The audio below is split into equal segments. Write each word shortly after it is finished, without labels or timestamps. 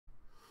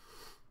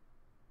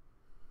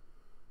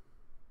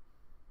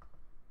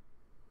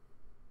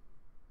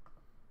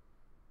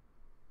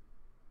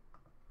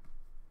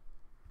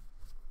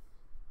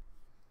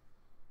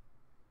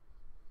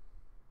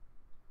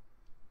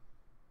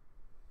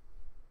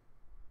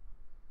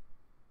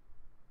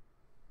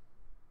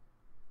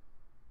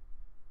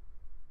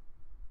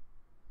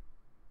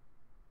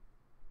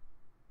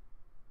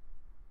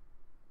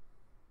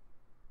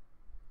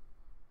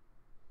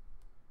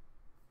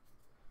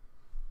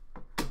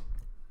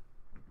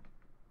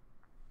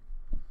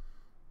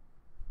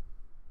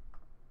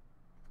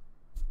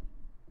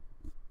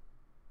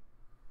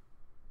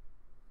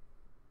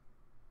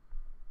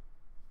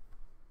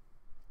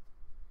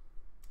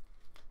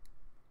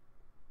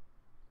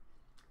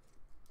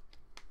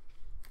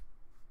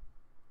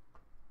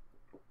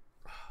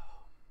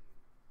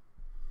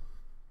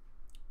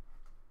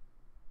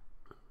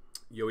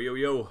Yo, yo,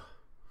 yo.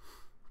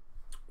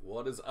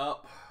 What is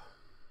up?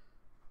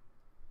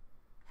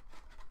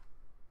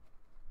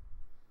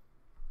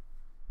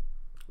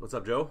 What's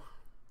up, Joe?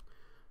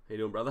 How you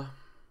doing, brother?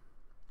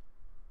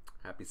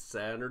 Happy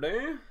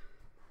Saturday.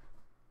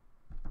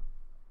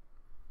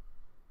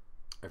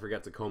 I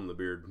forgot to comb the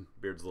beard.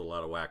 Beard's a little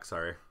out of whack,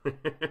 sorry.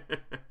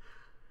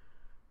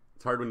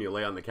 It's hard when you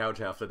lay on the couch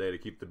half the day to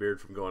keep the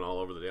beard from going all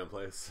over the damn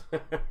place.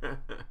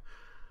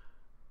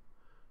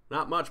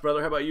 Not much,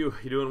 brother. How about you?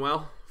 You doing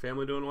well?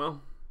 Family doing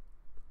well?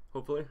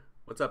 Hopefully.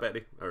 What's up,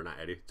 Eddie? Or not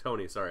Eddie.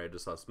 Tony. Sorry, I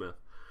just saw Smith.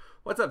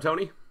 What's up,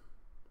 Tony?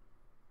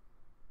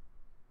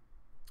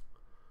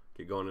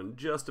 Get going in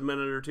just a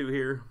minute or two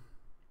here.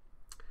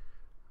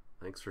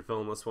 Thanks for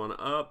filling this one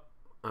up.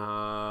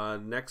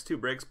 Next two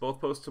breaks, both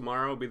post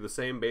tomorrow, will be the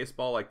same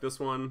baseball like this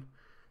one.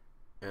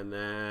 And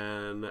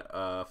then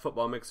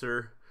football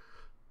mixer.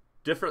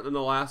 Different than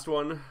the last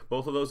one.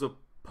 Both of those will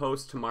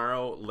post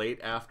tomorrow late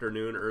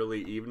afternoon,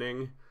 early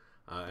evening.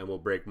 And we'll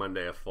break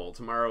Monday a full.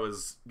 Tomorrow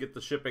is get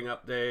the shipping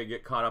up day,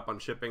 get caught up on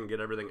shipping, get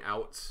everything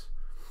out.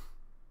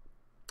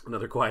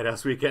 Another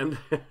quiet-ass weekend.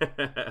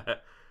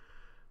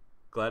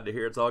 Glad to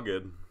hear it's all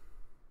good.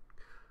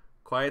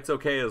 Quiet's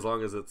okay as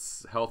long as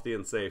it's healthy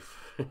and safe.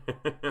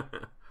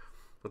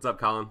 What's up,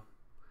 Colin?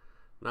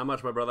 Not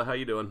much, my brother. How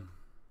you doing?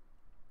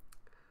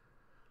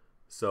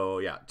 So,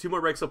 yeah, two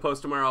more breaks will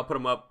post tomorrow. I'll put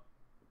them up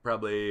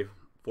probably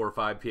 4 or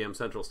 5 p.m.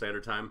 Central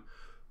Standard Time.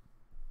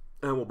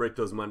 And we'll break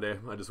those Monday.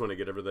 I just want to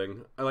get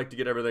everything. I like to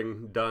get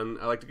everything done.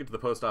 I like to get to the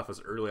post office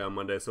early on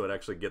Monday so it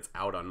actually gets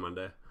out on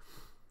Monday.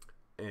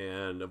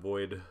 And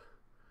avoid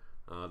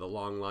the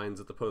long lines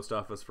at the post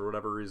office for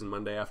whatever reason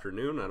Monday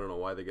afternoon. I don't know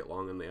why they get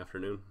long in the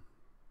afternoon.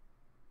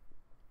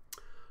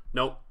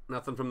 Nope,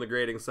 nothing from the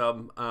grading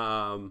sub.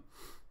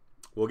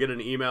 We'll get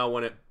an email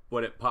when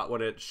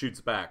it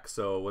shoots back.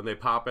 So when they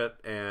pop it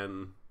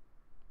and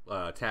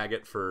tag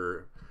it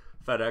for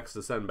FedEx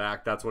to send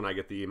back, that's when I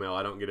get the email.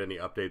 I don't get any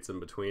updates in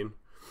between.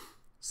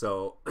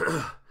 So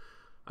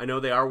I know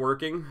they are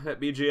working at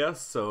BGS,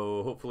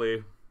 so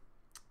hopefully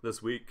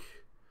this week.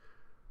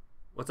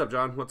 What's up,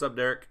 John? What's up,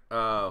 Derek?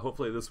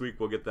 Hopefully this week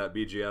we'll get that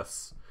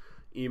BGS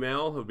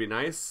email. It would be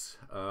nice.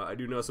 I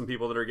do know some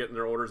people that are getting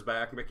their orders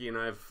back. Mickey and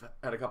I have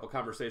had a couple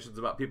conversations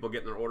about people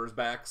getting their orders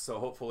back, so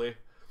hopefully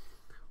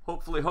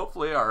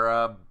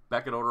our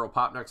Beckett order will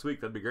pop next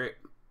week. That'd be great.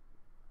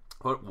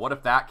 What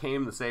if that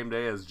came the same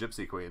day as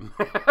Gypsy Queen?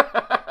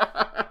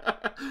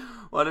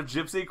 What if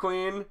Gypsy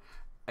Queen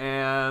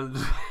and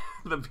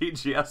the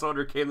BGS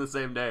order came the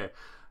same day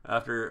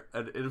after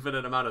an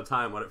infinite amount of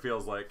time, what it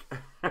feels like?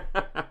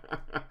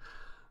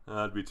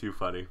 That'd be too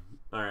funny.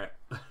 All right.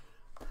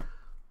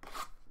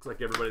 Looks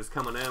like everybody's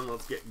coming in.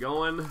 Let's get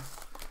going.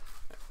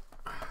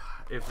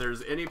 If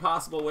there's any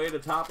possible way to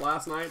top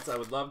last night's, I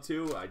would love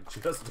to. I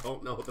just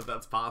don't know that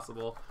that's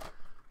possible.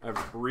 I've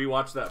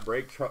rewatched that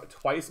break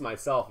twice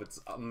myself.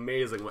 It's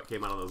amazing what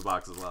came out of those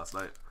boxes last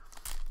night.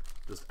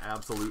 Just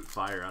absolute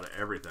fire out of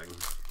everything.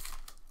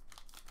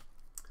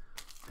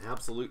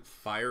 Absolute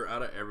fire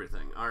out of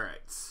everything. All right.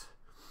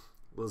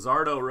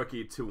 Luzardo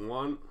rookie to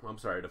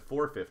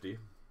 450.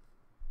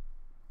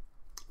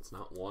 It's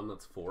not 1,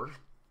 that's 4.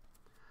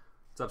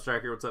 What's up,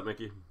 Striker? What's up,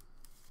 Mickey?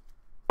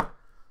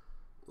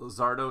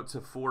 Luzardo to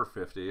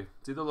 450.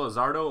 It's either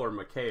Luzardo or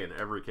McKay in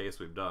every case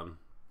we've done.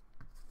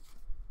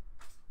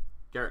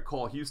 Garrett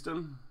Cole,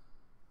 Houston.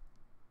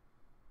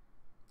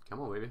 Come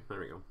on, baby.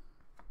 There we go.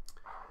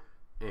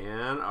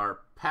 And our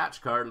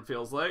patch card, it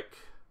feels like.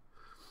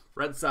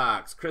 Red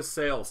Sox, Chris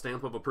Sale,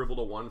 stamp of approval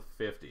to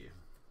 150.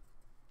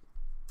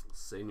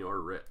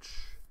 Senor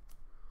Rich.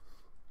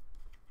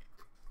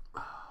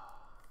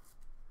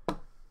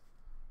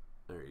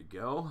 There you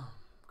go.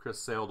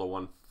 Chris Sale to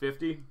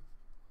 150.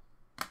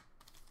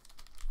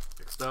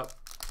 Next up.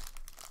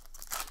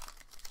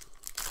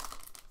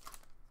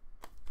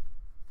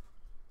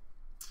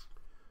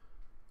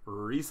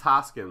 Reese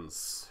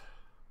Hoskins,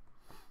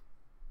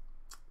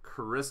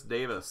 Chris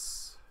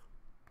Davis,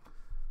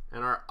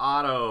 and our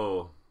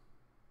auto,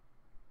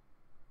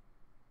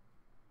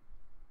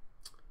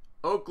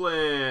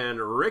 Oakland,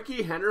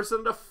 Ricky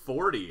Henderson to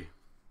 40.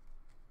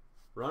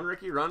 Run,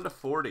 Ricky, run to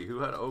 40.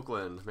 Who had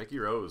Oakland? Mickey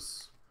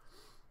Rose.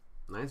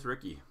 Nice,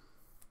 Ricky.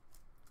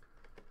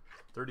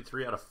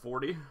 33 out of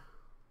 40.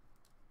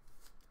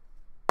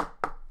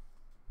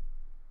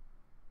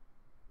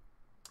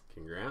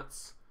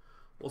 Congrats.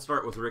 We'll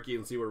start with Ricky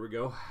and see where we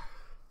go.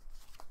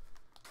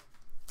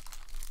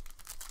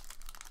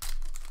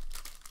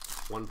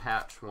 One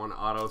patch, one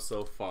auto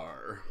so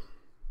far.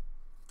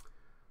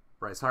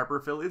 Bryce Harper,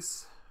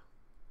 Phillies.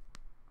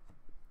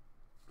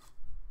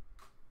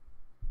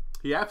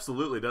 He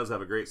absolutely does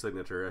have a great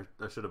signature.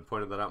 I should have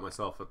pointed that out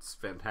myself. It's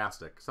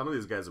fantastic. Some of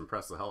these guys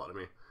impress the hell out of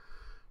me.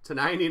 To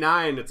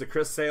 99, it's a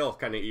Chris Sale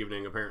kind of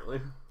evening,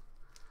 apparently.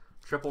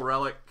 Triple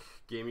relic,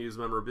 game used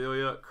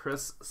memorabilia,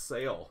 Chris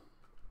Sale.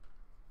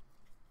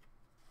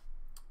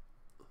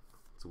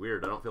 It's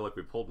weird. I don't feel like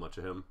we pulled much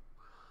of him.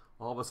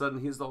 All of a sudden,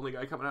 he's the only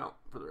guy coming out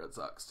for the Red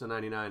Sox to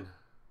 99.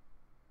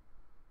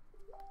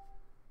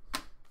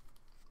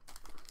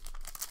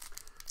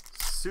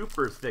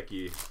 super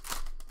thicky.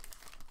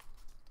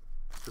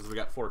 Because we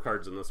got 4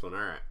 cards in this one.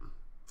 All right.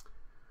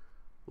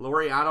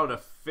 Laureano to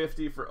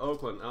 50 for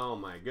Oakland. Oh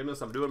my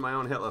goodness, I'm doing my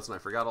own hit list and I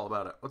forgot all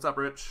about it. What's up,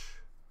 Rich?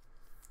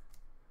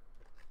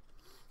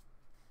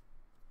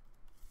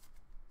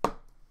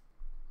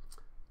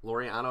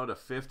 Laureano to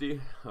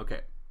 50.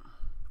 Okay.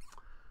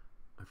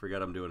 I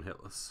forgot I'm doing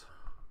hitless.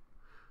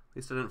 At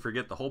least I didn't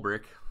forget the whole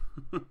brick.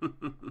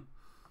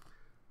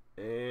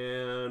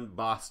 And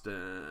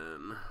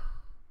Boston.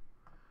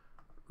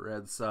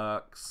 Red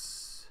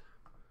Sox.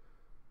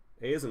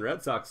 A's and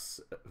Red Sox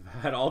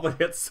had all the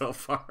hits so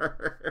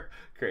far.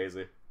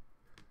 Crazy.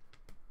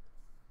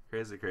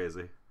 Crazy,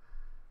 crazy.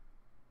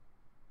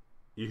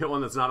 You hit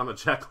one that's not on the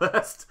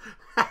checklist?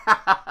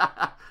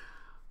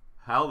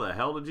 How the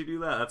hell did you do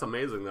that? That's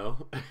amazing,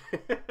 though.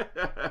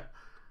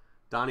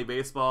 Donnie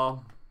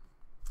Baseball.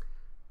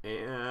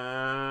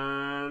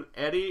 And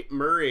Eddie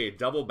Murray,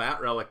 double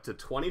bat relic to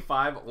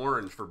 25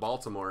 orange for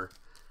Baltimore.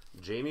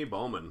 Jamie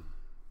Bowman.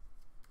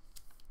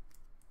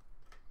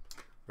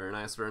 Very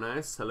nice, very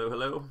nice. Hello,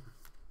 hello.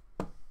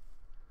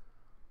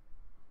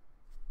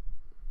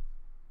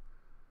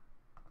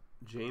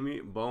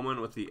 Jamie Bowman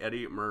with the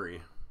Eddie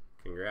Murray.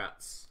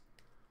 Congrats.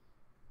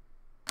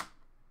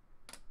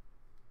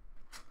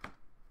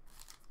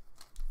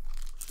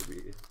 Should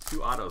be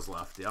 2 autos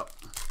left, yep.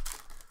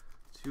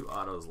 2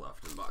 autos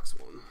left in box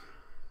 1.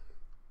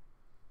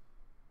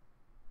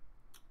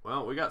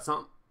 Well, we got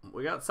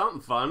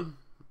something fun.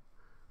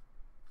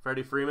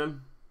 Freddie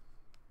Freeman.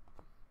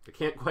 I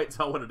can't quite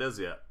tell what it is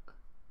yet.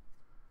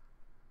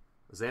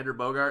 Xander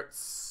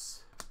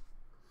Bogaerts.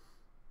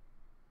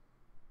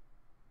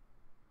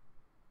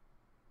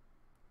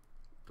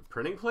 The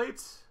printing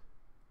plates?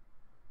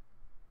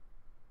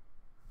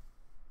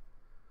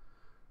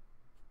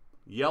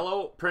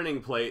 Yellow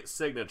printing plate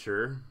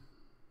signature.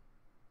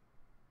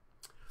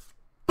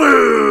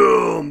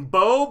 Boom!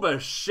 Bo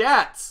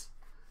Bichette.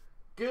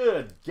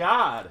 Good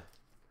God.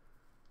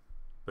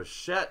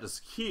 Bichette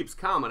just keeps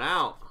coming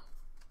out.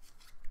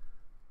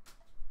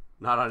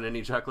 Not on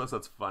any checklist.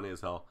 That's funny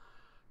as hell.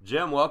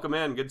 Jim, welcome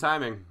in. Good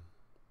timing.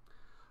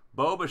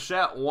 Bo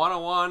Bichette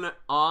 101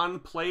 on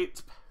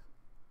plate.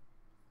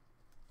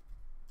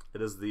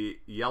 It is the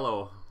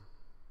yellow.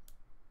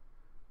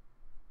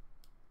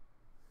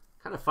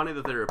 Kind of funny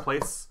that they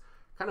replace.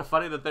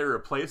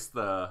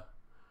 The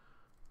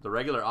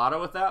regular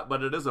auto with that,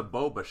 but it is a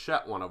Bo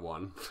Bichette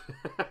 101.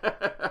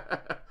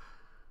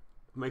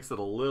 Makes it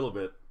a little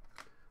bit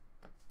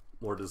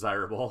more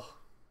desirable.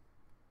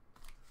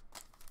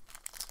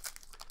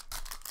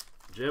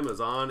 Jim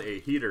is on a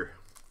heater.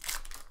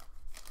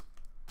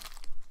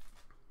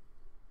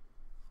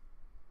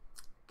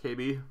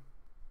 KB.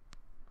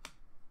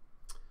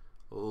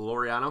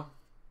 Laureano.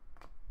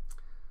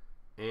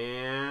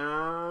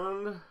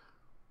 And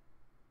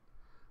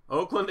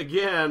Oakland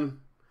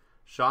again.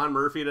 Sean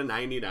Murphy to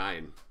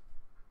 99.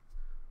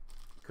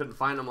 Couldn't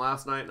find them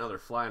last night. Now they're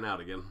flying out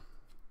again.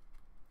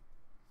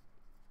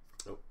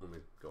 Oh, let me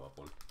go up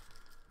one.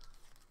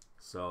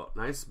 So,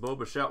 nice Bo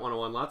Bichette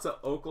 101. Lots of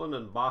Oakland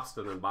and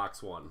Boston in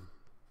box 1.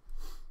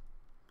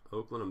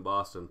 Oakland and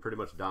Boston pretty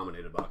much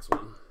dominated box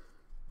 1.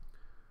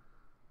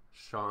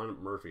 Sean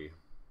Murphy.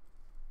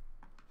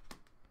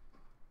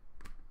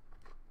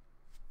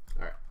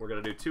 All right, we're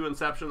going to do 2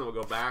 Inception, then we'll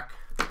go back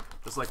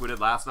just like we did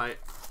last night.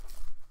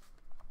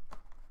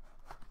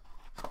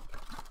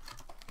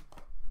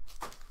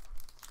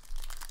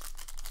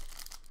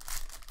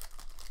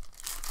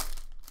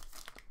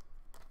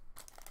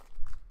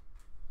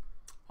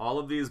 All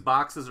of these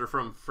boxes are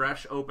from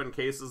fresh open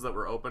cases that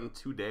were opened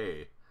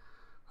today.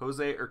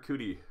 Jose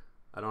Urquidy.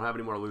 I don't have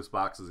any more loose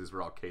boxes. These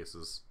were all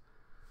cases.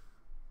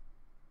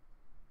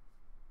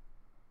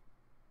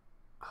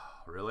 Oh,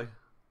 really?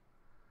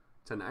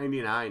 To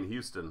 99,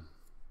 Houston.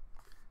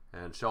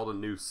 And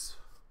Sheldon Noose.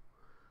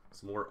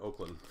 Some more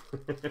Oakland.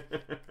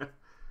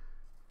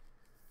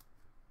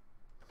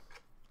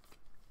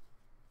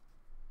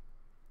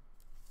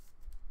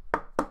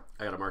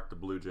 I gotta mark the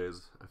Blue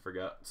Jays. I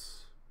forgot.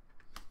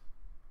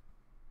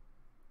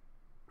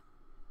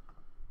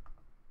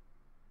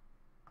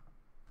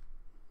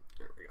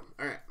 There we go.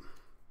 All right.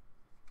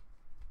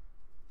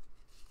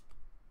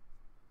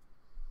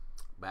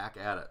 Back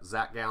at it.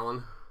 Zach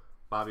Gallen,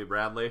 Bobby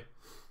Bradley,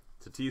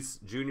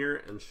 Tatis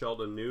Jr., and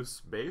Sheldon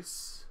Noose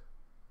base.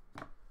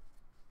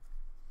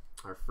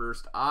 Our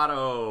first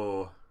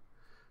auto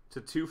to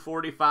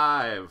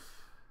 245.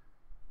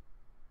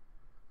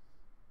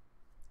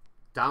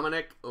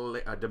 Domingo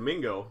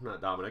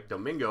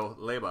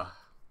Leyba.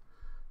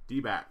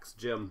 D-backs,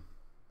 Jim.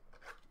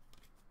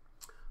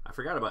 I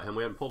forgot about him.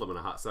 We haven't pulled him in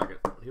a hot second.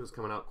 He was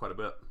coming out quite a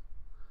bit.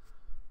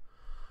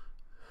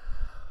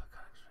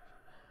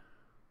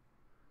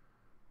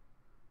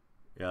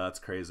 Yeah, that's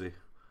crazy.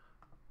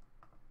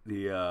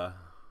 The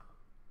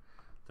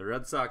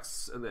Red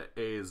Sox and the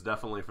A's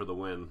definitely for the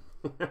win.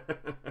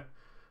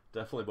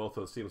 Definitely both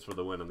those teams for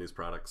the win in these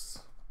products.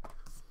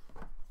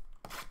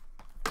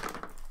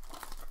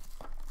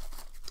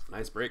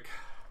 Nice break.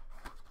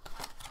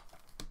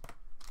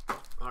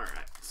 All right.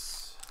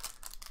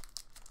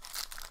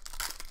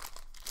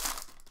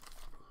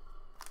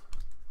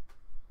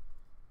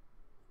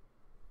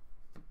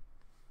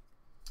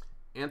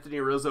 Anthony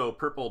Rizzo,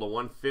 purple to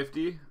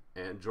 150.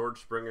 And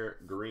George Springer,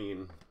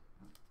 green.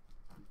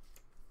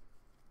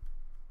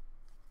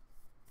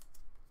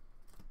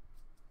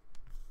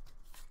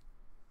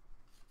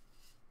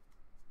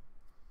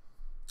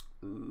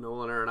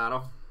 Nolan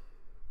Arenado,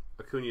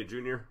 Acuna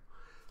Jr.,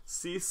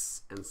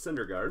 Cease, and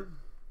Syndergaard.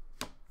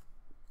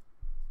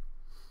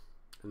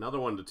 Another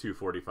one to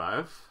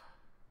 245.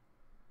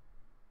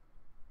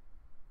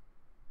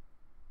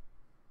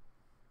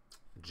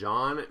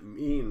 John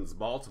Means,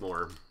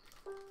 Baltimore.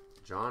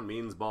 John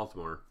Means,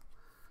 Baltimore.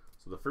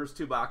 So the first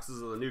 2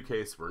 boxes of the new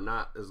case were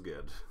not as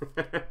good.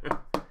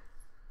 But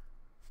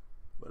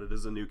it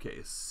is a new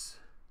case.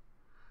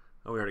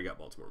 Oh, we already got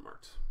Baltimore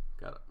marked.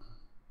 Got it.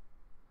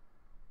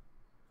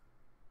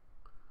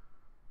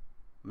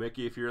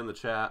 Mickey, if you're in the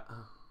chat.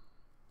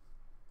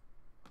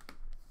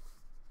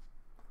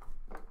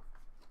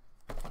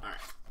 All right.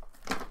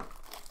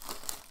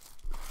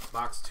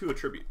 Box 2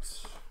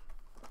 attributes.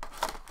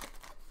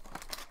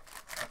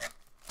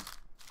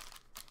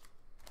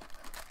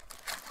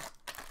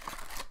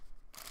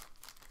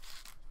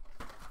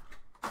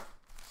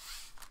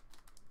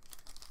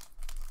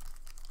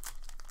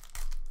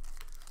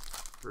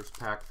 First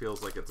pack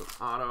feels like it's an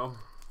auto.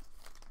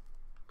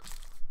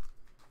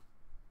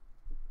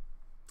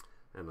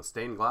 And a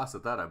stained glass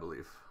at that, I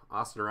believe.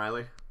 Austin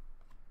Riley.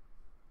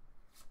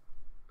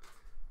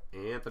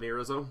 Anthony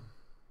Rizzo.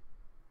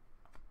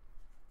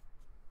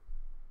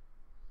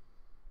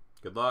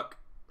 Good luck.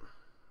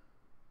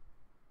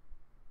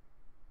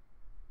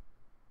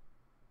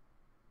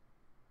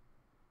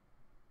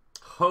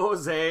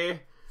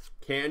 Jose,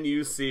 can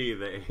you see?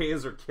 The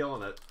A's are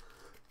killing it.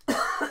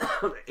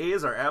 The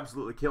A's are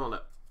absolutely killing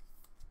it.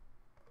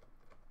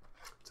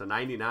 It's a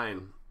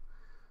 99.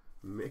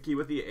 Mickey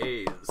with the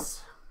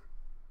A's.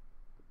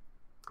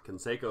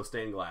 Canseco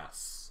stained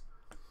glass.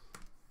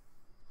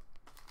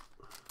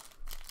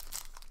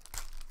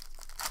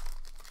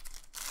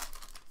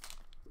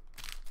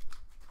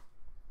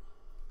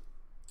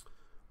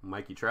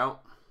 Mikey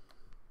Trout.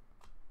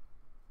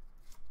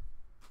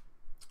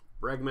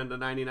 Bregman to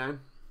 99.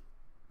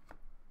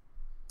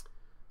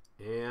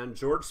 And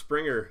George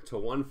Springer to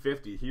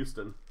 150,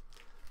 Houston.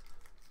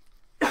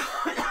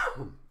 I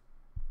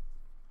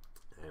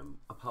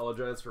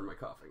apologize for my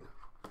coughing.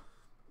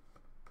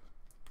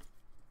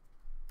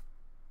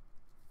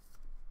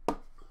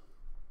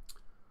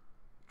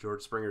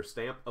 George Springer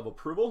stamp of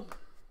approval.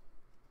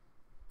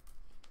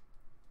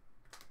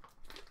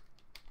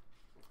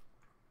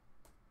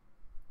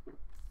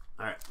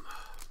 All right.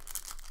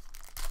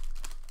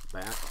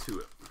 Back to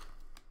it.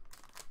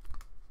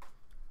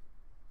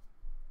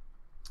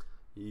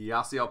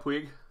 Yasiel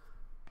Puig.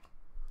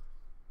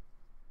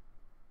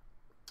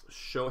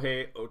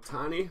 Shohei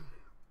Ohtani.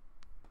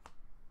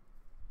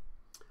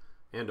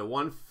 And a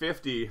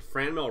 150,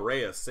 Franmil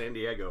Reyes, San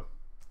Diego.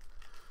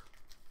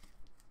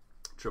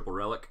 Triple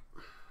relic.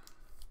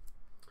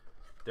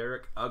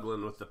 Derek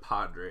Uglin with the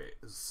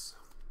Padres.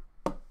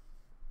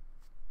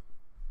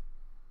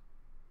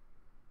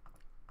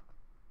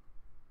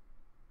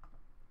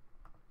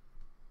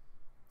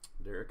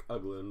 Derek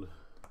Uglin.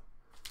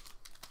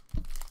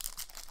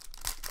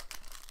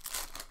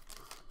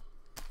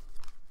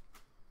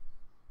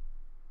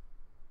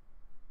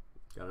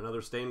 Got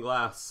another stained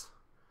glass.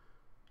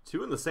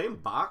 2 in the same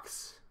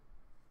box?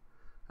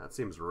 That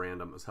seems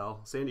random as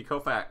hell. Sandy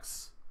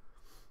Koufax.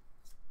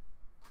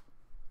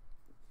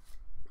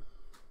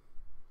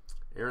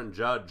 Aaron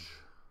Judge.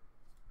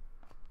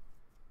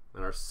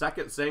 And our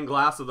second stained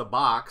glass of the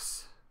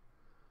box.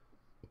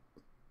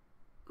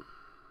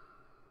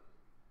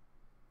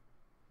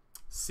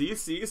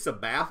 CC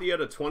Sabathia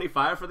to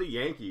 25 for the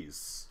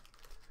Yankees.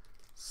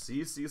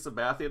 CC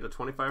Sabathia to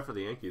 25 for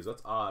the Yankees.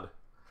 That's odd.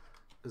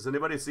 Has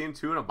anybody seen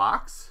 2 in a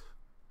box?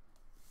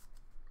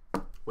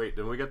 Wait,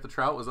 didn't we get the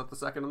Trout? Was that the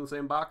second in the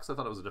same box? I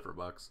thought it was a different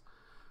box.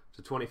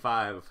 To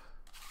 25.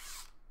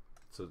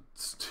 So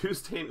it's 2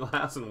 stained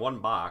glass in 1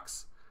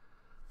 box.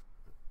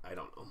 I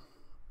don't know.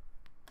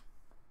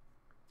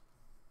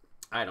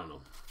 I don't know.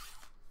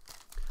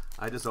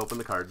 I just opened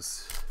the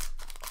cards.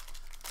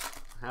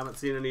 Haven't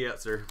seen any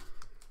yet, sir.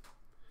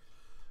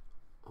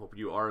 Hope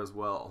you are as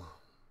well.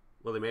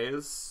 Willie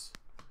Mays.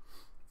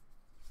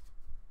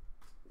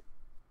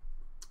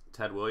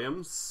 Ted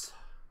Williams.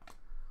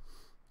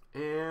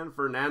 And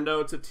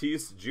Fernando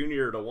Tatis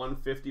Jr. to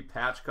 150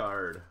 patch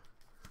card.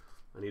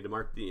 I need to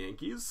mark the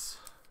Yankees.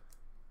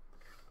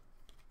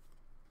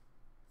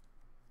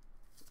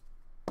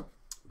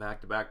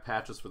 Back-to-back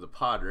patches for the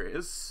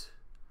Padres.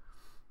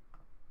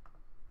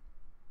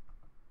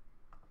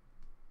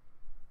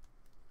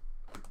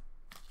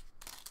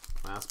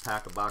 Last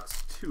pack of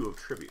box 2 of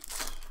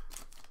tributes.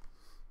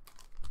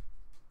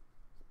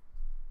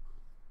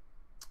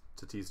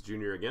 Tatis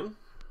Jr. again.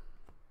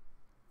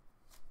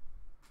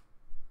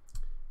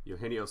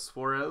 Eugenio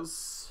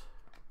Suarez.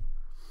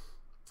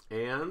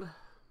 And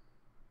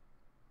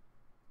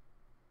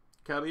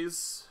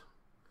Cubbies.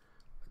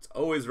 It's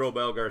always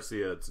Robel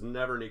Garcia. It's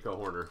never Nico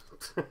Horner.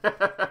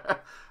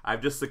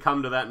 I've just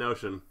succumbed to that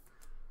notion.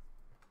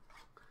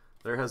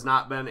 There has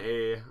not been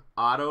a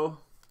auto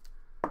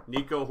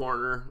Nico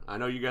Horner. I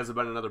know you guys have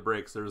been in other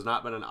breaks. There has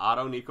not been an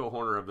auto Nico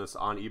Horner of this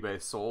on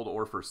eBay sold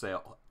or for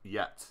sale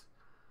yet.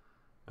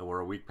 And we're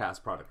a week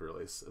past product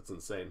release. It's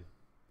insane.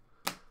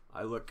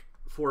 I look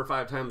 4 or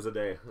 5 times a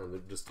day, and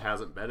there just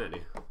hasn't been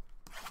any.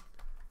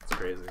 It's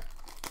crazy.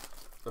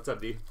 What's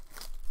up, D?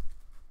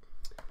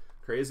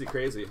 Crazy,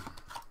 crazy.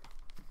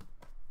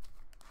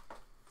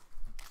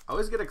 I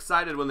always get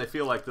excited when they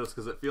feel like this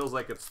because it feels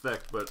like it's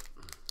thick, but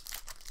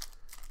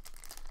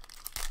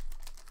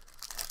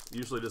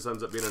usually just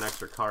ends up being an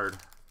extra card.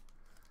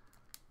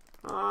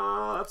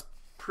 That's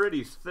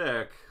pretty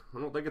thick. I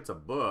don't think it's a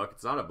book.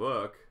 It's not a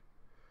book.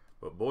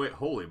 But boy,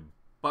 holy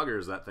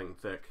buggers, that thing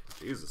thick.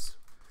 Jesus.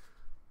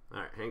 All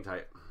right, hang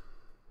tight.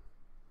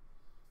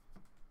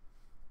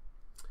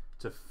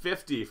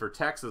 /50 for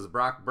Texas,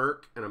 Brock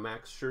Burke and a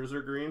Max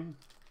Scherzer green.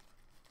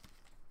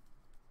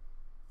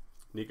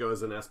 Nico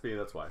is an SP,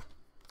 that's why.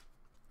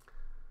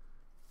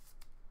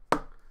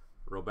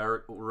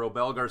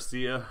 Robel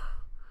Garcia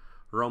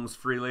roams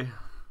freely.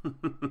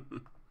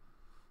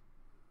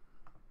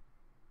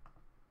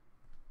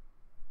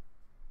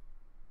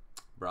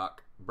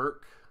 Brock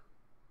Burke.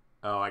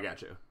 Oh, I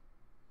got you.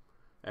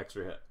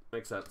 Extra hit.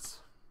 Makes sense.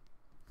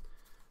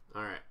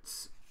 All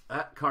right.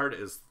 That card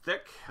is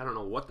thick. I don't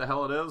know what the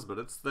hell it is, but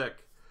it's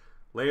thick.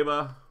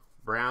 Leyba,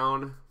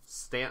 Brown,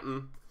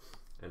 Stanton,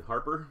 and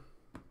Harper.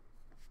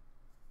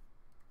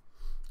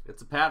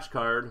 It's a patch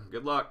card.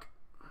 Good luck.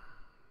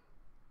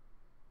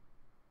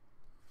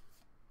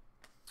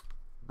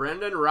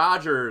 Brendan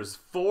Rodgers,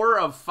 4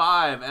 of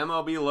 5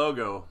 MLB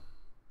logo.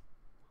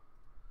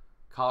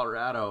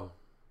 Colorado.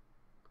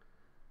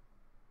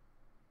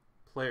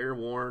 Player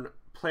worn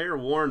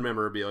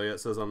memorabilia, it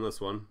says on this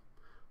one.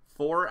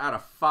 4 out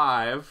of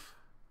 5.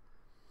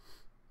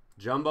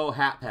 Jumbo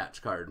hat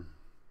patch card.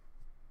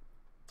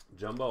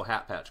 Jumbo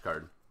hat patch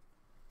card.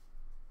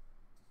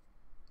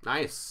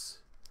 Nice.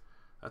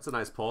 That's a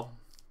nice pull.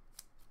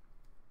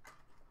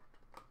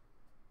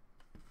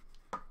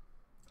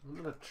 I'm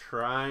going to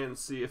try and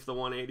see if the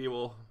 180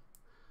 will...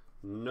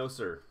 No,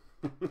 sir.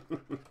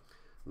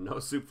 No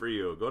soup for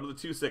you. Go to the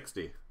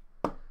 260.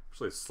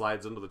 Actually, it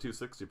slides into the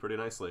 260 pretty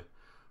nicely.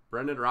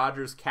 Brendan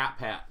Rodgers, cat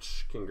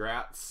patch.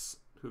 Congrats.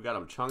 Who got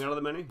him? Chung out of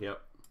the mini?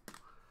 Yep.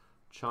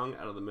 Chung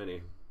out of the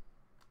mini.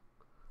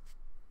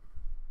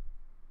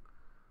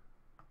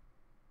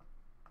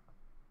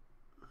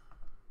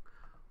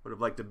 Would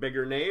have liked a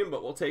bigger name,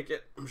 but we'll take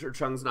it. I'm sure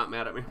Chung's not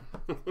mad at me.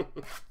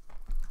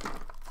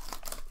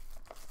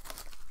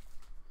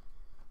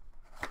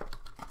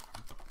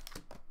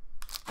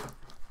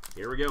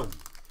 Here we go.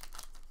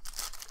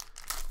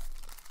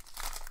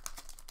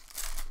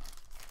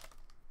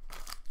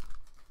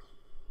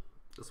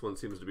 This one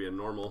seems to be a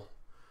normal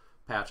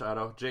patch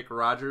auto. Jake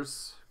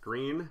Rogers,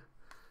 green,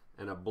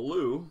 and a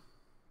blue.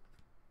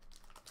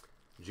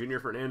 Junior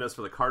Fernandez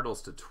for the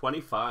Cardinals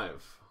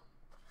 /25.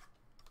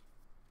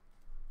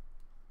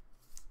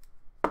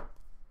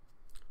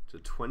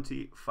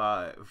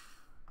 /25.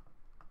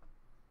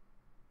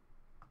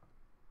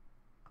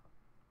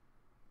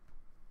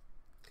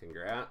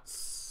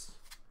 Congrats.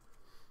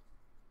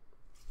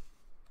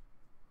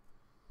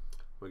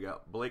 We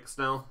got Blake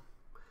Snell,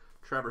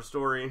 Trevor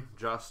Story,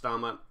 Josh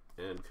Stammet,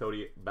 and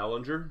Cody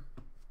Bellinger.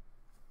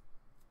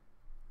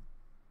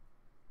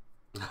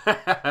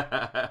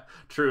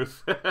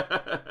 Truth.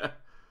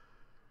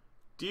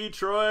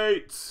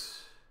 Detroit.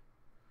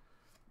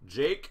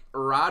 Jake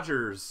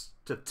Rogers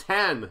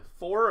 /10.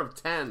 4 of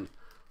 10.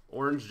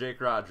 Orange Jake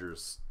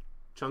Rogers.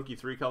 Chunky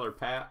 3-color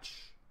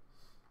patch.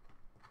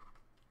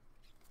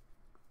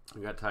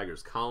 We got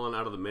Tigers. Colin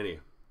out of the mini.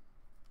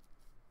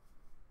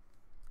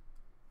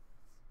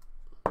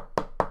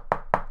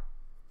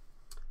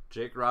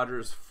 Jake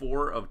Rogers,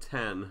 4 of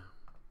 10.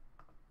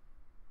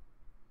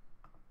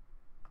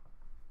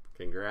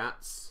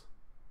 Congrats.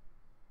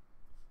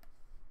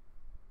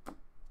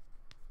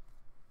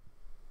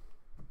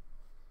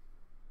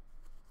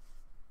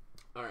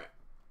 All right.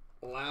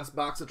 Last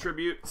box of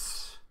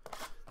tributes.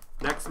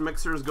 Next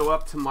mixers go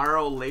up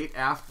tomorrow late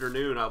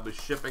afternoon. I'll be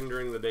shipping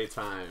during the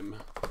daytime.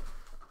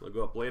 They'll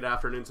go up late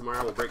afternoon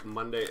tomorrow. We'll break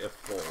Monday if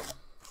full.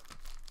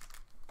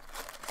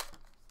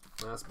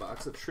 Last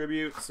box of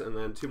tributes, and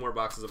then 2 more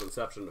boxes of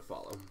Inception to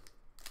follow.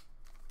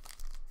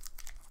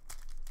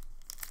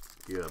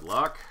 Good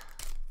luck.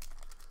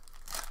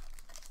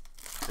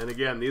 And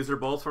again, these are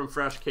both from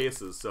fresh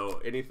cases, so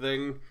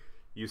anything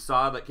you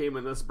saw that came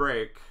in this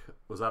break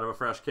was out of a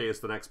fresh case.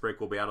 The next break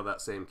will be out of that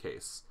same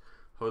case.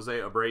 Jose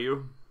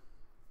Abreu.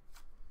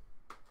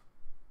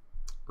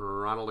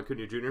 Ronald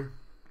Acuna Jr.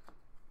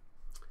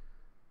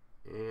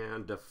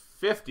 And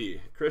 /50,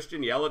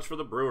 Christian Yelich for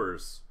the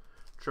Brewers.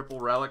 Triple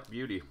relic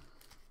beauty.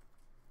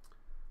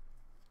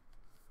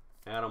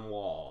 Adam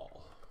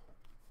Wall.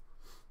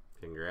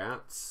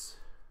 Congrats.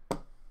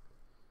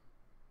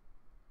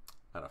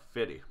 Out of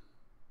 50.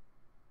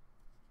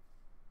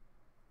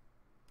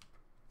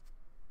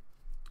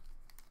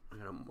 I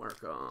gotta mark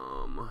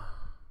them.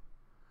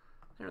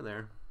 They're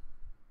there.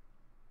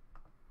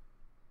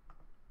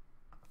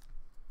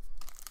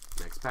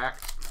 Next pack.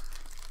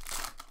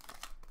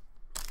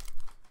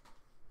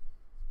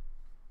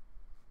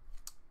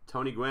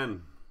 Tony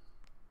Gwynn.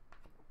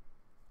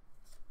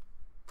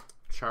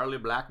 Charlie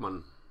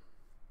Blackmon.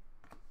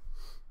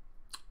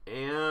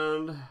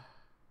 And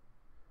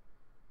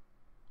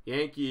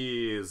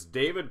Yankees,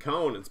 David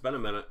Cone. It's been a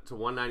minute, to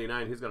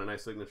 199. He's got a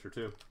nice signature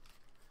too.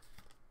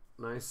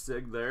 Nice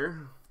sig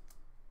there.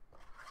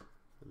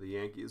 The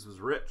Yankees was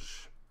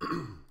Rich.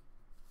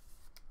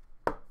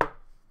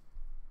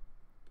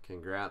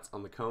 Congrats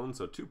on the Cone.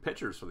 So 2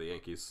 pitchers for the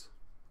Yankees.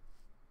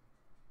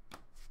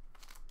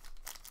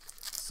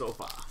 So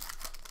far.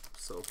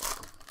 So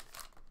far.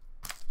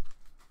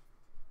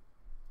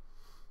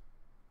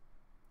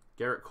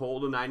 Garrett Cole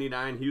to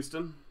 99,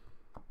 Houston.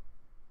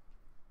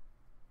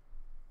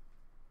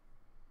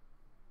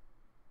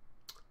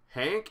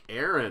 Hank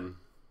Aaron.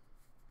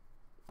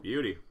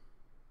 Beauty.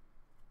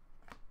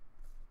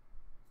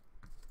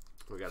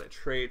 We got a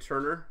Trey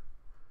Turner.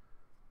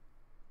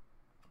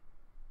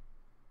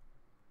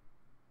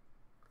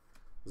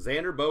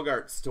 Xander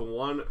Bogaerts to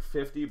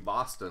 150,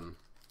 Boston.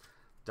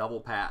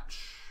 Double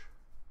patch.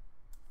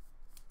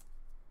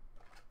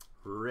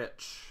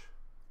 Rich.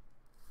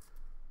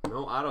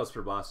 No autos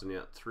for Boston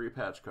yet. 3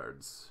 patch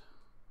cards.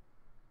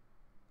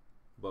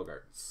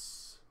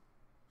 Bogaerts.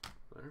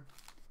 There.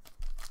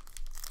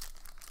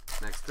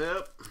 Next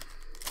up.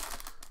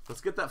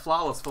 Let's get that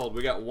flawless fold.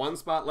 We got 1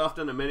 spot left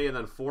in a mini and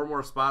then 4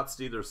 more spots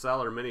to either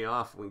sell or mini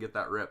off. We can get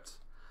that ripped.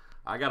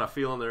 I got a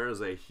feeling there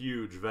is a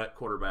huge vet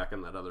quarterback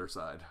on that other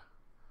side.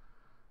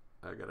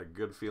 I got a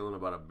good feeling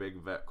about a big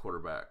vet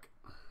quarterback.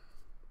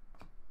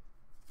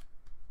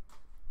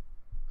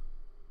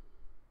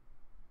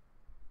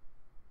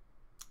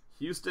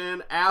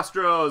 Houston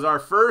Astros, our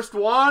first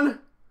one.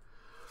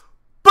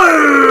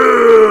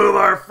 Boom!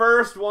 Our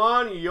first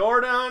one,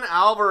 Yordan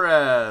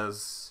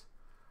Alvarez.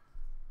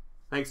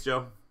 Thanks,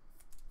 Joe.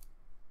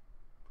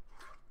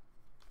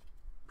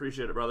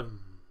 Appreciate it, brother.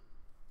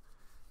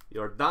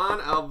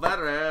 Yordan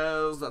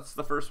Alvarez. That's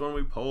the first one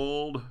we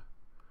pulled.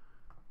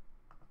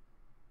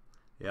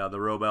 Yeah, the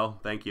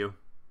Robel. Thank you.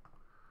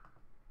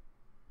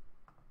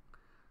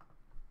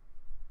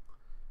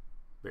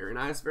 Very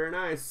nice, very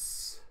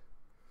nice.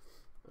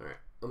 All right,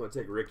 I'm going to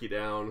take Ricky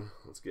down.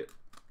 Let's get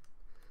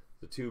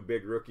the 2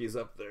 big rookies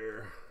up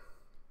there.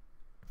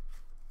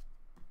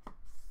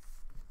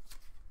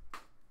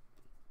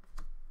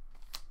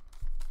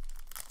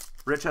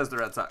 Rich has the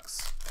Red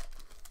Sox.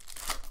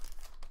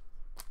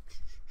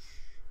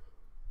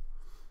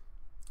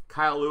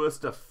 Kyle Lewis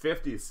to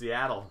 50,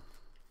 Seattle.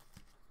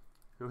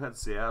 Who had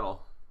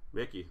Seattle?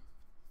 Mickey.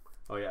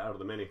 Oh, yeah, out of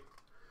the mini.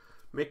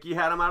 Mickey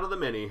had him out of the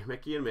mini.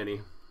 Mickey and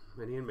Minnie.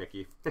 Minnie and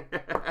Mickey.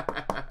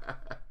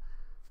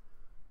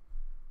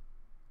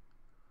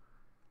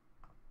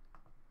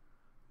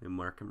 And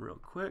mark him real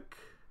quick.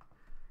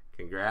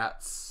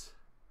 Congrats.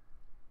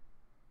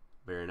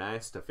 Very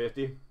nice. To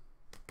 50.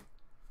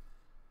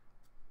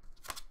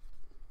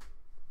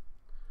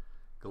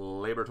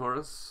 Gleyber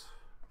Torres.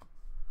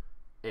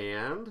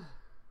 And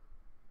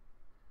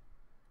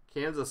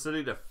Kansas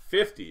City to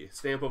 50.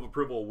 Stamp of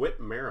approval, Whit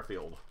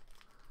Merrifield.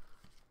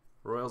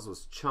 Royals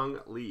was Chung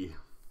Lee.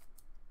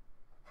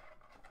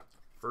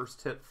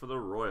 First hit for the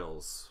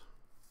Royals.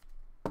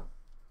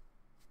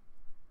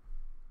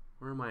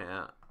 Where am I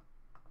at?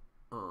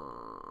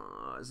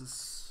 Is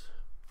this...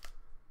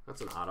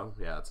 That's an auto.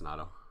 Yeah, it's an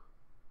auto.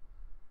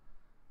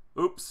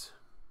 Oops.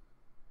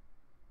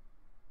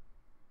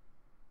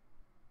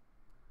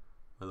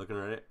 Am I looking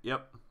right?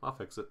 Yep, I'll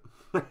fix it.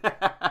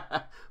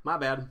 My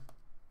bad.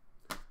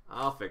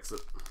 I'll fix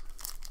it.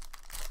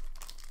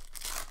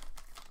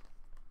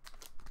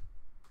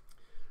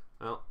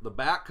 Well, the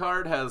back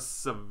card has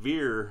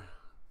severe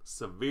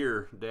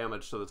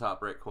damage to the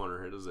top right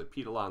corner. It is a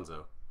Pete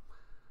Alonso.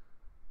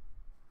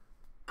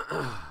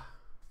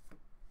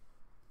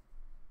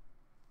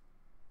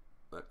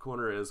 That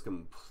corner is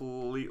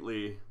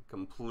completely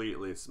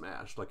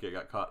smashed, like it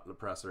got caught in the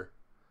presser.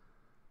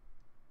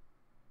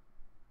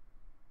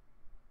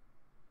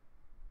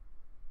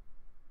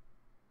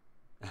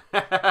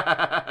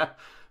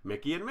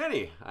 Mickey and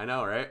Minnie. I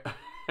know, right?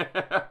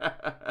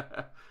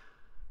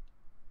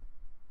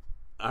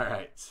 All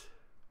right.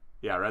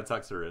 Yeah, Red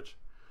Sox are rich.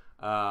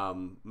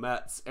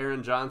 Mets,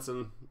 Aaron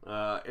Johnson.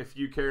 If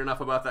you care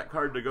enough about that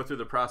card to go through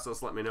the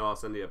process, let me know. I'll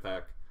send you a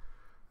pack.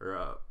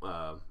 Or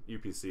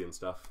UPC and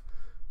stuff.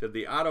 Did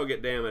the auto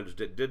get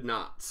damaged? It did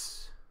not.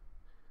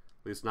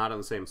 At least not in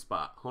the same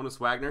spot. Honus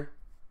Wagner.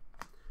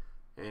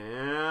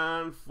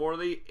 And for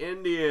the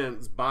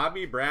Indians,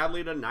 Bobby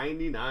Bradley to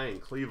 99,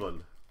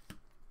 Cleveland.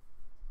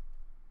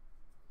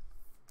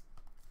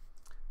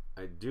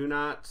 I do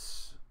not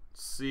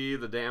see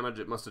the damage.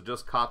 It must have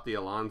just caught the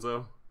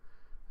Alonso.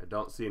 I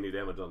don't see any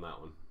damage on that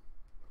one.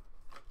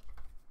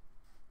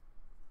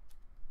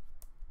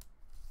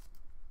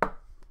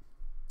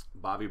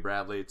 Bobby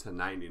Bradley to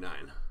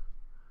 99.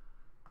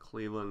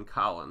 Cleveland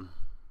Colin.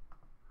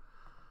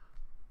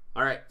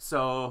 All right,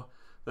 so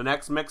the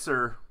next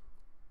mixer,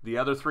 the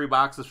other 3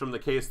 boxes from the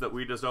case that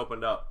we just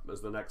opened up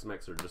is the next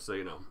mixer, just so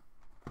you know.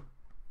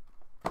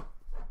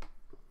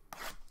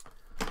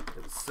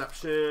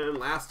 Inception.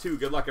 Last two.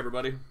 Good luck,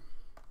 everybody.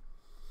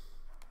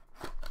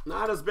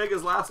 Not as big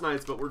as last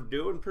night's, but we're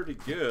doing pretty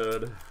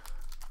good.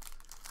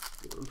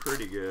 Doing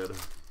pretty good.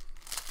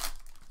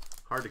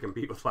 Hard to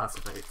compete with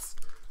last night's.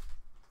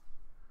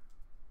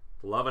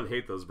 Love and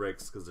hate those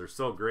breaks because they're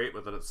so great,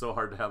 but then it's so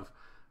hard to have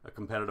a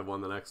competitive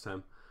one the next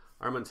time.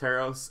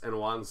 Armenteros and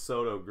Juan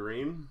Soto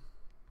green.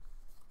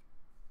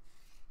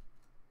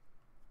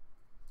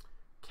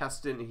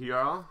 Keston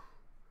Hiura,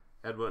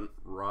 Edwin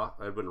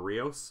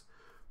Rios,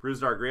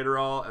 Brusdar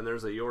Graterol, and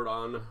there's a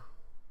Jordan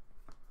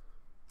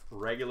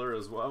regular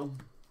as well.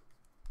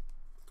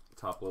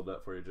 Top load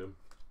that for you, Jim.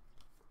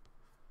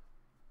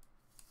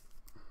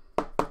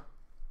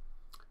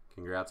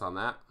 Congrats on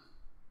that.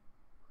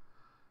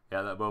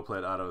 Yeah, that bow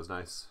plate auto is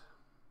nice.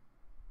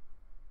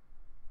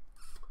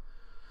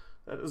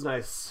 That is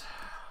nice.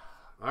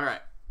 All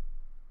right.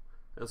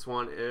 This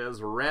one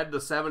is red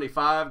to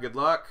 75. Good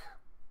luck.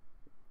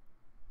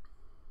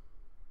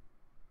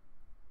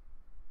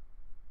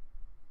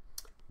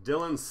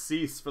 Dylan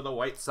Cease for the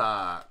White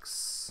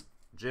Sox.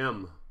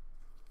 Jim.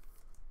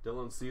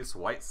 Dylan Cease,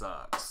 White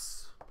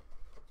Sox.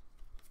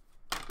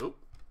 Oop.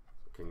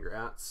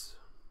 Congrats.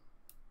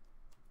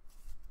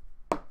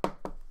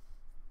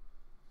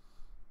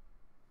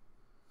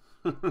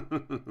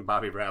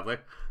 Bobby Bradley.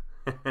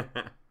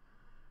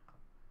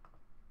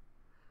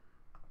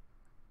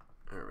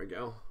 There we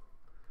go.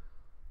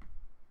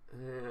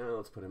 And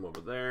let's put him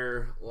over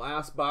there.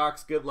 Last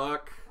box. Good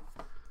luck.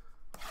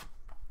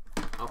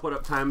 I'll put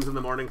up times in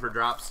the morning for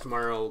drops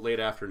tomorrow, late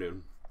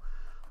afternoon.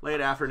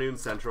 Late afternoon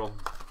Central.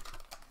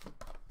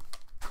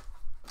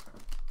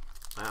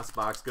 Last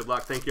box. Good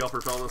luck. Thank you all for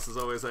filling this as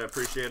always. I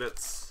appreciate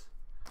it.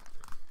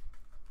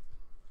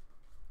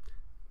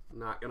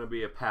 Not going to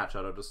be a patch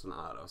auto, just an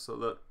auto. So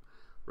the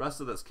rest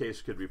of this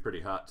case could be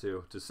pretty hot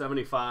too. To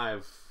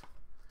 75,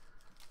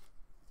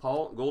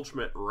 Paul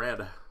Goldschmidt,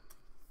 red.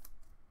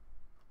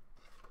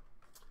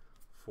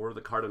 For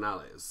the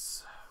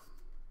Cardinals.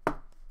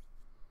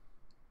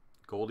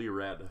 Goldie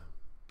red.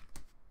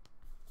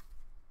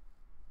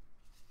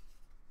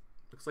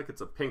 Looks like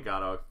it's a pink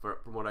auto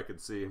from what I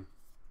could see.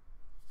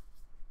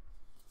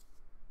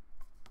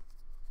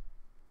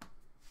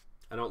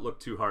 I don't look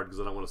too hard because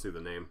I don't want to see the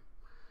name.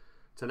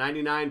 To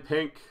 99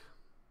 pink.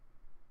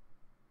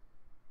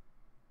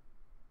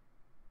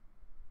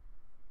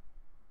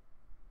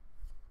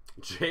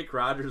 Jake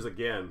Rogers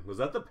again. Was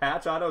that the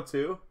patch auto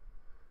too?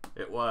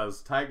 It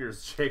was.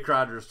 Tigers, Jake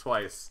Rogers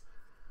twice.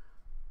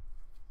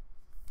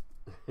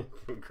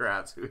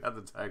 Congrats. Who had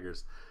the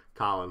Tigers?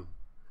 Colin.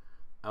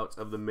 Out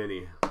of the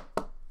mini.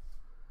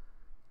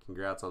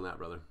 Congrats on that,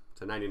 brother.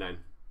 To 99.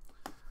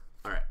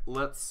 All right,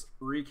 let's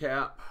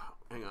recap.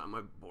 Hang on,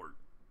 my board.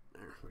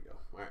 There we go.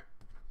 All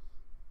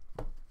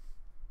right.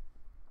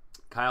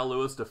 Kyle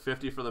Lewis to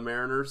 50 for the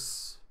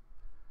Mariners.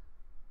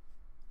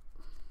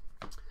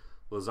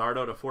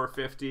 Luzardo to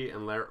 450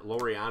 and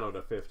Laureano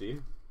to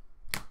 50.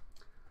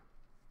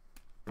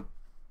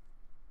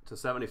 To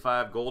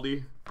 75,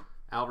 Goldie.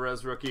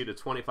 Alvarez rookie to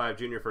 25,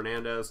 Junior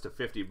Fernandez to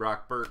 50,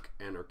 Brock Burke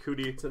and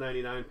Urquidy to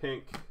 99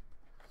 pink.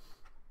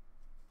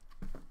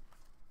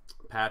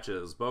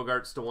 Patches,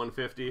 Bogarts to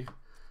 150,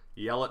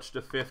 Yelich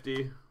to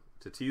 50,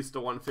 Tatis to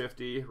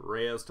 150,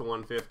 Reyes to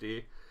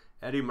 150,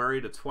 Eddie Murray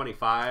to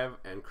 25,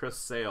 and Chris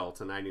Sale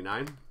to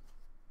 99.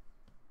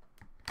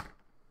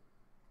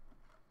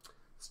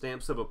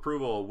 Stamps of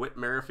approval, Whit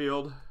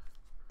Merrifield,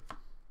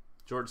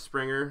 George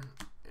Springer,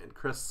 and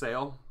Chris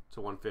Sale to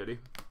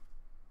 150.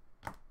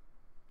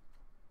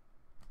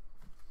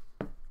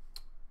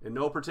 In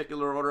no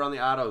particular order on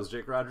the autos,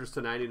 Jake Rogers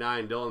to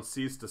 99, Dylan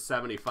Cease to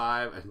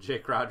 75, and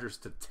Jake Rogers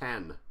to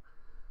 10.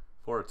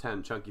 For a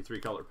 10, chunky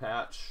 3-color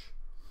patch.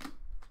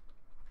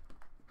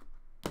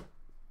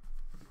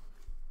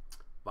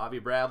 Bobby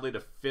Bradley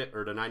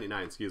to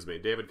 99, excuse me.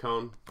 David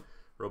Cohn,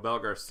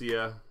 Robel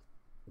Garcia,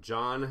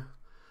 John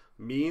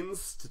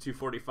Means to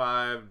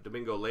 245,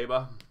 Domingo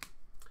Leyba,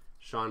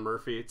 Sean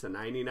Murphy to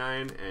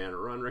 99, and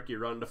Run Ricky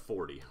Run to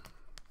 40.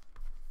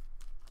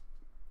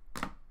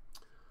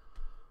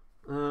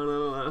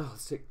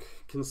 Let's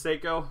take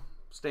Canseco,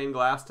 stained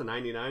glass to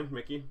 99,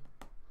 Mickey.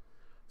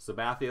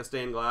 Sabathia,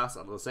 stained glass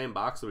out of the same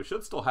box, so we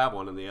should still have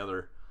one in the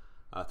other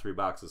 3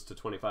 boxes to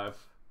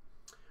 25.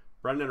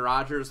 Brendan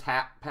Rodgers,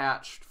 hat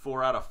patched,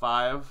 4 out of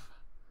 5,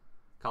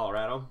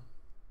 Colorado.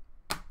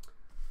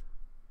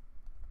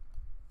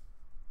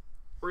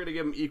 We're going to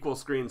give him equal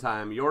screen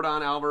time.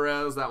 Jordan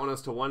Alvarez, that one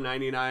is to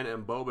 199,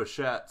 and Bo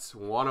Bichette,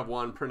 1 of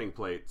 1 printing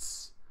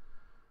plates.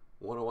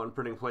 1 of 1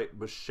 printing plate,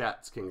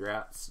 Bichette.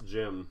 Congrats,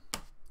 Jim.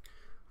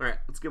 All right,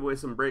 let's give away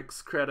some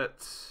breaks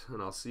credit,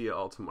 and I'll see you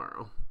all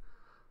tomorrow.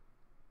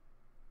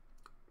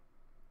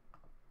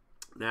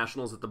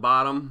 Nationals at the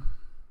bottom.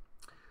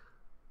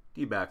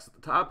 D-backs at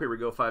the top. Here we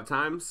go 5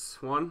 times.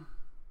 1,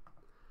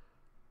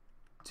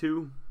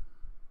 2,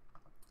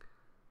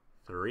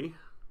 3,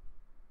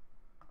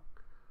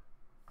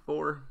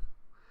 4.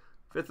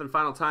 5th and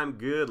final time.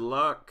 Good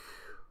luck.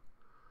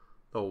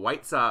 The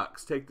White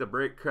Sox take the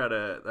break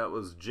credit. That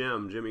was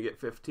Jim. Jim, you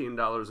get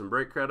 $15 in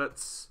break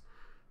credits.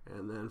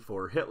 And then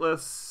for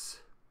hitless,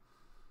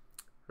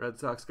 Red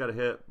Sox got a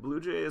hit. Blue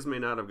Jays may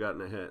not have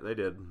gotten a hit. They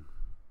did.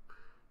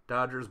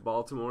 Dodgers,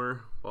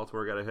 Baltimore.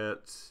 Baltimore got a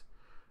hit.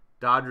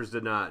 Dodgers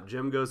did not.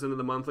 Jim goes into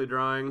the monthly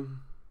drawing.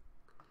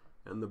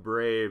 And the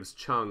Braves,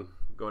 Chung,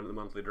 go into the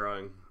monthly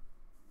drawing.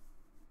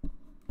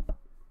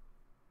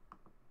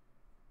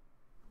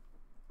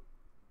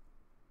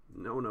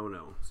 No, no,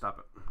 no. Stop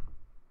it.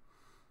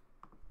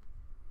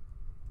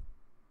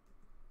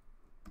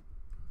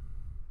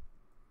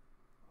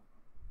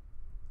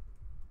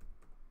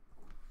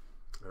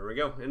 There we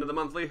go. Into the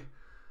monthly.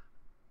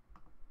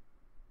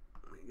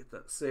 Let me get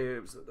that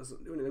saved so it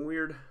doesn't do anything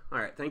weird. All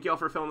right. Thank you all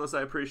for filling this.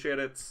 I appreciate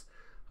it.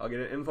 I'll get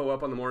an info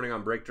up on the morning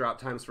on break drop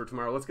times for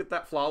tomorrow. Let's get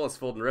that flawless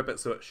fold and rip it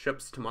so it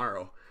ships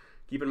tomorrow.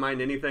 Keep in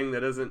mind anything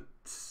that isn't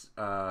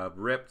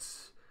ripped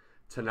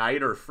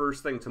tonight or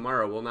first thing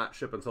tomorrow will not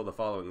ship until the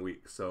following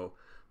week. So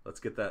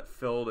let's get that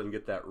filled and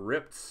get that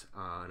ripped.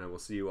 And I will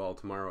see you all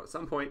tomorrow at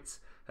some point.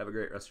 Have a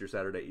great rest of your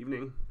Saturday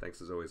evening.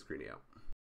 Thanks as always, Greeny out.